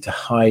quite easy to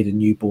hide a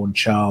newborn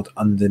child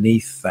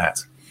underneath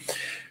that.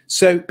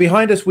 So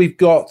behind us, we've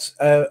got,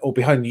 or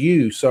behind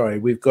you, sorry,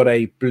 we've got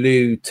a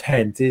blue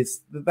tent.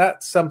 Is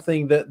that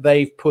something that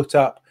they've put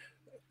up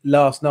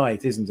last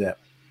night, isn't it?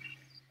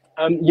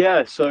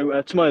 Yeah,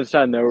 so to my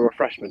understanding, there are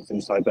refreshments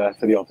inside there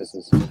for the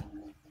officers.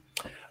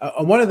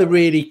 And one of the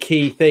really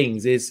key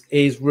things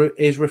is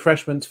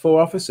refreshments for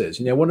officers.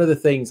 One of the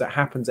things that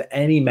happens at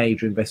any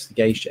major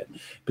investigation,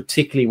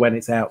 particularly when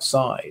it's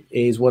outside,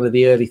 is one of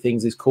the early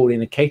things is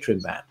calling a catering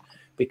van,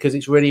 because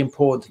it's really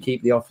important to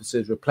keep the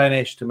officers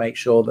replenished, to make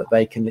sure that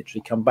they can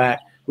literally come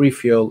back,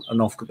 refuel,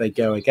 and off they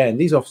go again.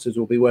 These officers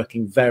will be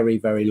working very,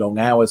 very long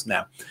hours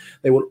now.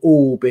 They will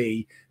all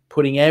be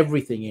putting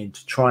everything in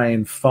to try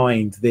and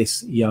find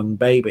this young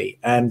baby.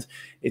 And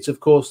it's, of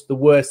course, the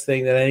worst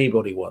thing that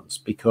anybody wants,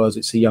 because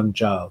it's a young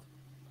child.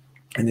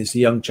 And it's a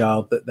young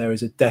child that there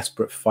is a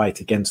desperate fight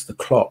against the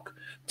clock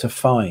to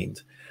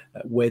find,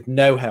 with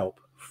no help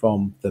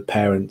from the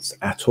parents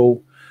at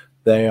all.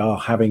 They are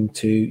having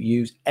to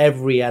use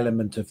every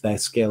element of their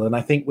skill. And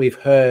I think we've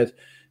heard,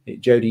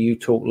 Jody, you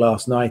talked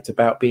last night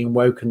about being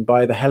woken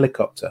by the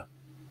helicopter.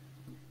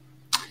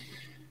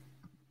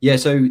 Yeah,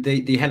 so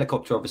the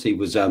helicopter obviously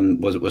was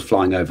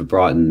flying over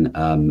Brighton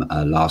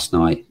last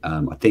night.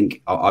 I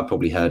think I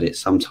probably heard it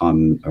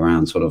sometime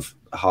around sort of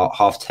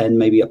half 10,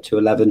 maybe up to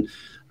 11.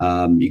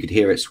 You could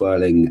hear it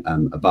swirling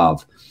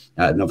above,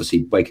 and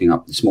obviously waking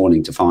up this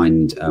morning to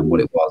find what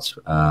it was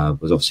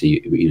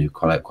obviously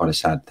quite a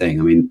sad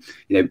thing. I mean,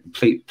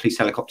 police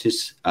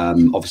helicopters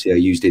obviously are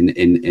used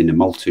in a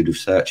multitude of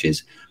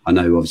searches. I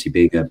know, obviously,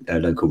 being a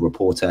local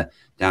reporter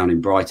down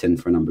in Brighton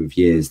for a number of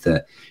years,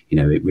 that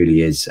it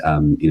really is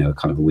kind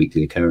of a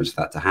weekly occurrence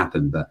for that to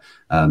happen. But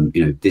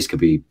this could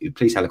be,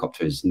 police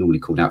helicopter is normally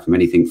called out from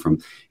anything from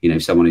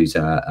someone who's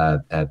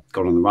gone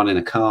on the run in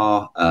a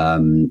car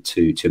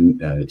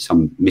to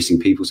some missing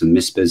people, some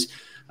mispers.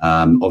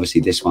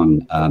 Obviously, this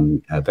one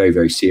very,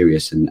 very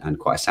serious and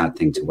quite a sad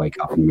thing to wake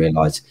up and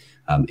realise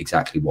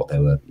exactly what they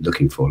were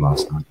looking for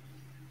last night.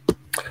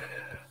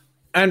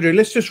 Andrew,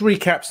 let's just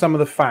recap some of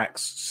the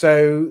facts.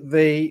 So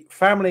the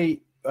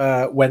family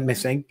went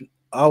missing.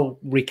 I'll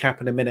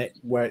recap in a minute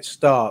where it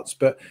starts,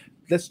 but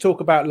let's talk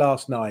about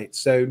last night.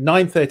 So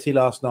 9:30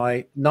 last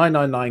night,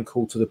 999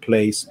 called to the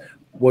police.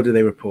 What do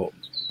they report?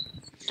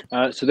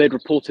 So they'd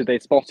reported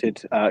they'd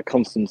spotted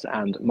Constance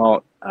and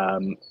Mark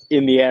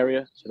in the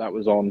area. So that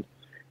was on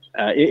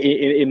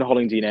in the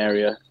Hollingdean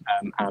area,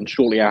 and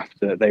shortly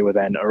after they were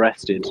then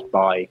arrested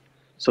by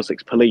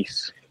Sussex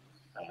Police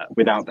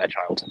without their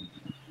child.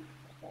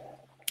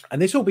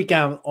 And this all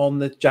began on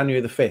the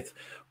January the 5th,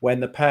 when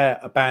the pair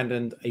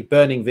abandoned a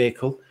burning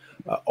vehicle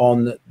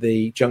on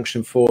the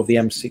junction 4 of the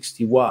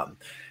M61.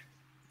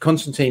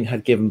 Constantine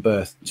had given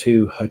birth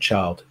to her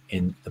child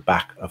in the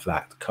back of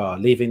that car,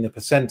 leaving the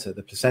placenta.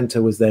 The placenta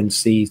was then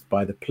seized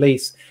by the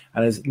police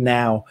and is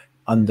now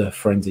under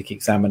forensic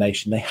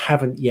examination. They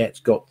haven't yet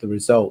got the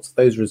results.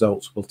 Those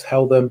results will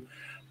tell them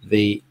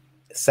the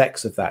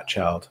sex of that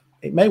child.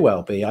 It may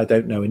well be, I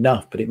don't know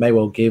enough, but it may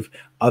well give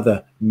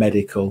other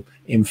medical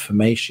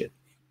information.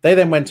 They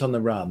then went on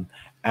the run,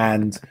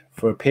 and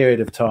for a period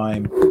of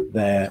time,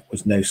 there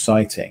was no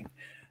sighting.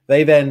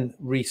 They then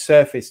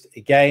resurfaced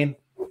again,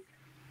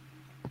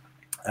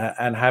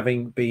 and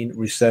having been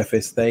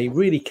resurfaced, they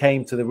really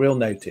came to the real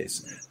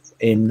notice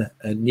in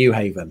New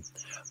Haven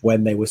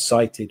when they were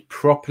sighted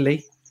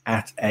properly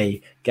at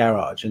a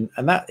garage. And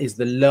that is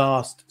the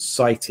last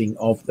sighting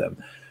of them.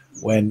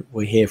 When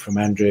we hear from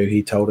Andrew,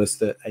 he told us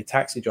that a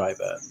taxi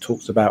driver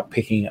talks about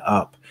picking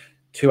up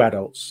 2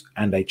 adults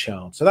and a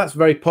child. So that's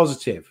very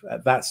positive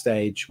at that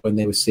stage when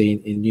they were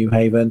seen in New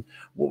Haven.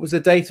 What was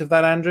the date of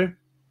that, Andrew?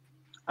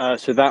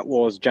 So that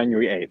was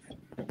January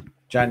 8th.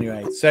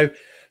 January 8th.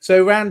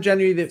 So around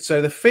January,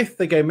 so the 5th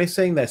they go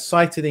missing. They're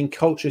sighted in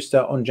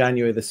Colchester on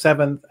January the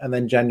 7th, and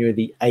then January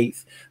the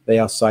 8th they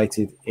are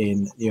sighted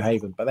in New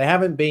Haven. But they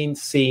haven't been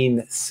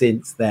seen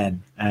since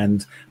then.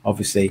 And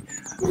obviously,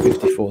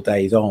 54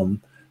 days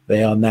on,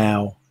 they are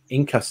now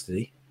in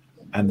custody,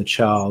 and the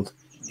child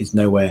is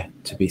nowhere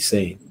to be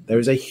seen. There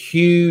is a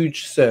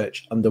huge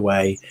search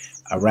underway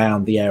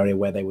around the area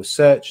where they were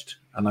searched,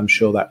 and I'm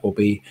sure that will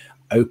be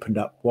opened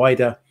up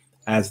wider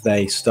as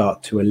they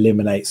start to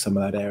eliminate some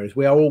of that areas.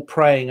 We are all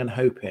praying and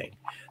hoping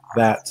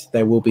that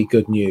there will be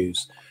good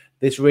news.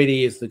 This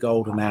really is the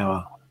golden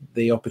hour.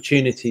 The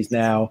opportunities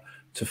now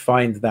to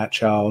find that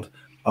child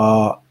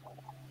are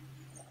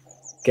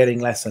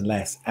getting less and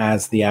less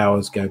as the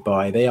hours go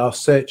by. They are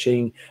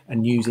searching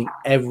and using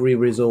every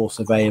resource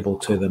available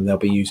to them. They'll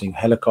be using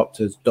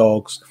helicopters,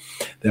 dogs.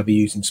 They'll be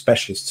using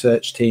specialist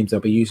search teams.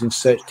 They'll be using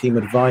search team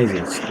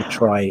advisors to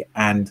try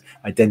and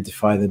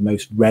identify the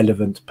most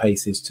relevant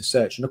places to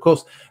search. And of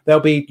course, they'll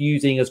be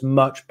using as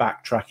much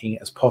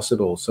backtracking as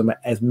possible,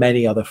 as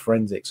many other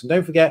forensics. And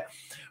don't forget,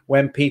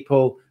 when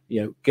people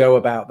go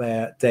about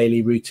their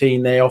daily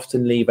routine, they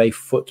often leave a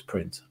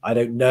footprint. I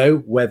don't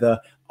know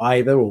whether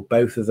either or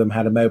both of them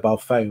had a mobile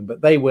phone,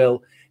 but they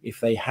will, if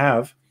they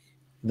have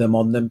them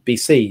on them, be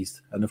seized.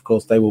 And of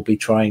course, they will be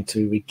trying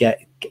to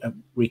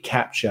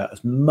recapture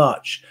as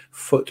much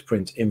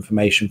footprint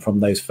information from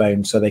those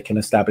phones so they can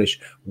establish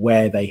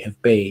where they have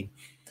been.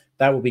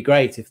 That would be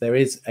great if there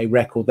is a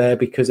record there,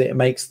 because it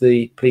makes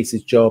the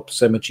police's job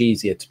so much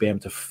easier to be able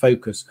to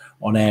focus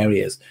on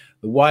areas.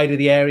 The wider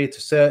the area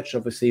to search,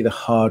 obviously, the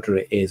harder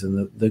it is,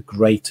 and the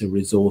greater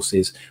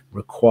resources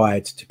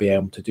required to be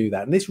able to do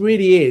that. And this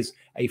really is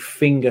a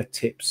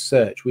fingertip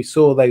search. We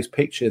saw those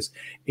pictures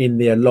in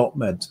the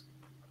allotment.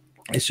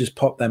 Let's just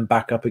pop them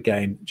back up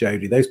again,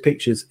 Jody. Those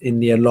pictures in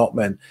the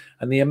allotment,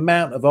 and the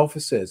amount of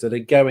officers that are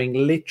going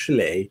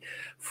literally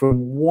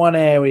from one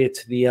area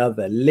to the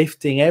other,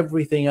 lifting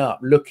everything up,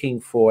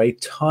 looking for a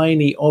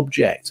tiny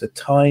object, of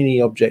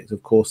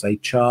course, a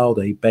child,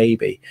 a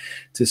baby,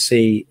 to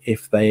see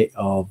if they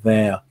are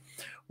there.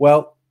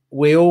 Well,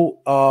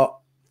 our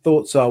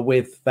thoughts are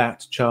with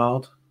that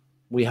child.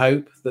 We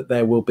hope that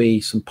there will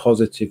be some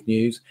positive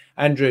news.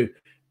 Andrew,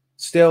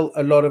 still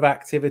a lot of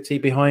activity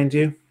behind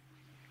you?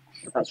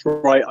 That's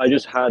right. I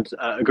just had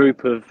a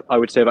group of, I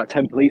would say, about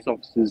 10 police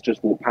officers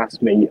just walk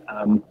past me.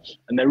 And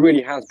there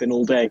really has been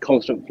all day a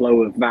constant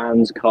flow of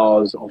vans,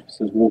 cars,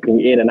 officers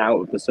walking in and out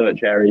of the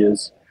search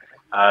areas.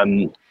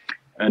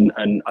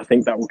 and I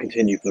think that will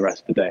continue for the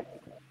rest of the day.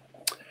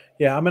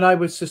 Yeah, I mean, I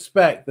would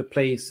suspect the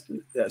police.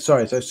 So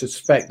I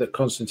suspect that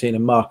Constantine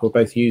and Mark were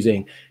both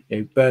using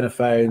burner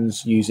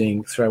phones,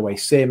 using throwaway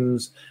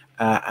SIMs,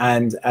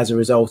 and as a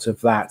result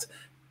of that,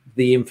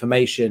 the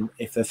information,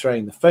 if they're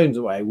throwing the phones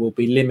away, will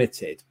be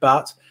limited.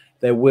 But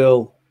there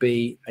will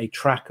be a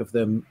track of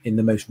them in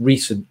the most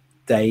recent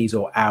days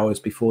or hours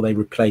before they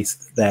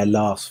replaced their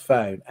last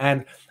phone.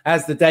 And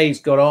as the days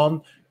got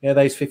on,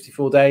 those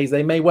 54 days,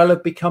 they may well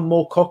have become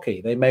more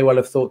cocky. They may well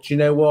have thought, you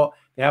know what,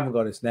 they haven't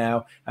got us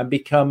now, and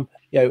become,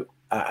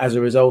 as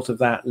a result of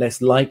that,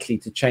 less likely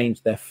to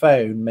change their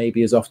phone,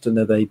 maybe as often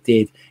as they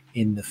did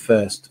in the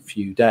first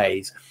few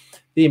days.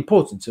 The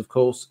importance, of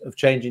course, of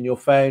changing your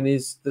phone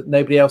is that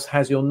nobody else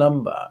has your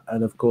number.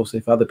 And of course,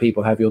 if other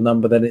people have your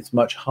number, then it's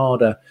much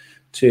harder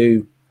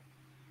to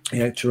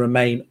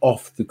remain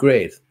off the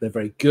grid. They're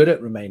very good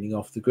at remaining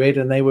off the grid,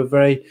 and they were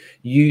very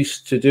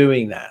used to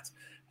doing that.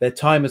 Their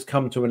time has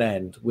come to an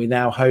end. We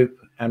now hope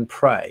and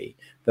pray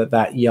that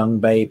that young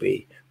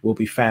baby will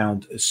be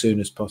found as soon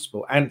as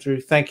possible. Andrew,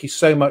 thank you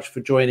so much for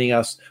joining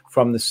us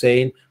from the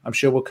scene. I'm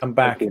sure we'll come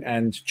back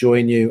and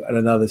join you at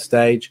another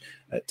stage.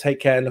 Take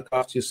care and look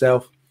after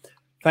yourself.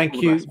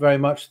 Thank you very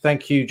much.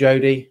 Thank you,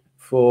 Jody,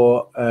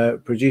 for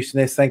producing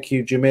this. Thank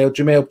you, Jameel.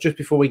 Jameel, just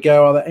before we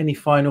go, are there any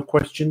final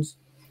questions?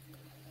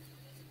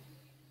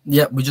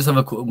 Yeah, we just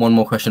have one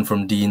more question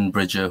from Dean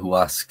Bridger, who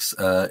asks,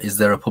 is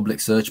there a public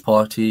search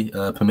party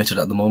permitted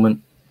at the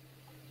moment?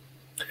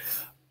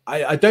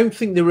 I don't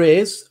think there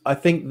is. I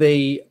think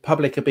the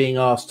public are being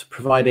asked to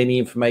provide any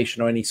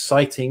information or any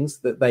sightings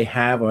that they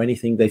have or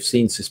anything they've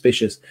seen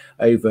suspicious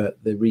over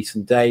the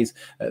recent days.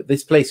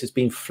 This place has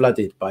been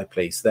flooded by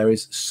police. There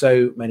is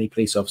so many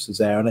police officers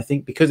there. And I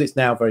think because it's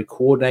now very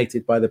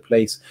coordinated by the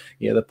police,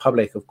 the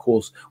public, of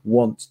course,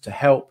 want to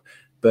help.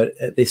 But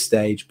at this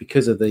stage,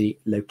 because of the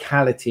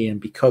locality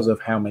and because of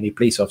how many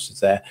police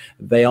officers there,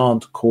 they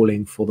aren't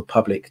calling for the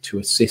public to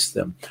assist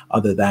them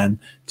other than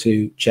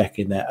to check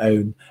in their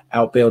own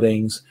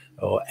outbuildings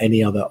or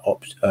any other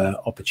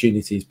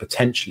opportunities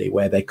potentially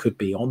where they could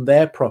be on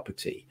their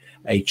property.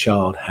 A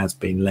child has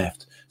been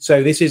left.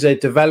 So this is a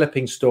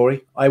developing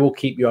story. I will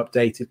keep you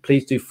updated.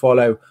 Please do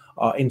follow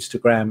our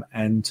Instagram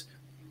and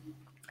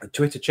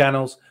Twitter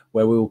channels,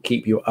 where we will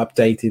keep you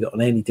updated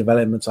on any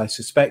developments. I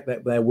suspect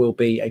that there will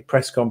be a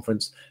press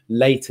conference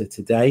later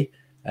today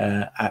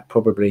at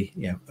probably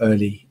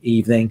early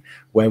evening,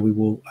 where we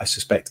will, I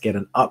suspect, get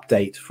an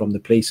update from the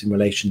police in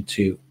relation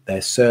to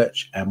their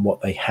search and what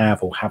they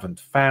have or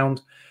haven't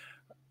found.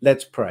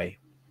 Let's pray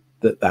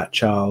that that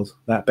child,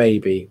 that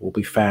baby, will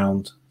be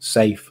found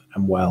safe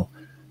and well.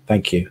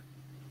 Thank you.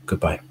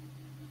 Goodbye.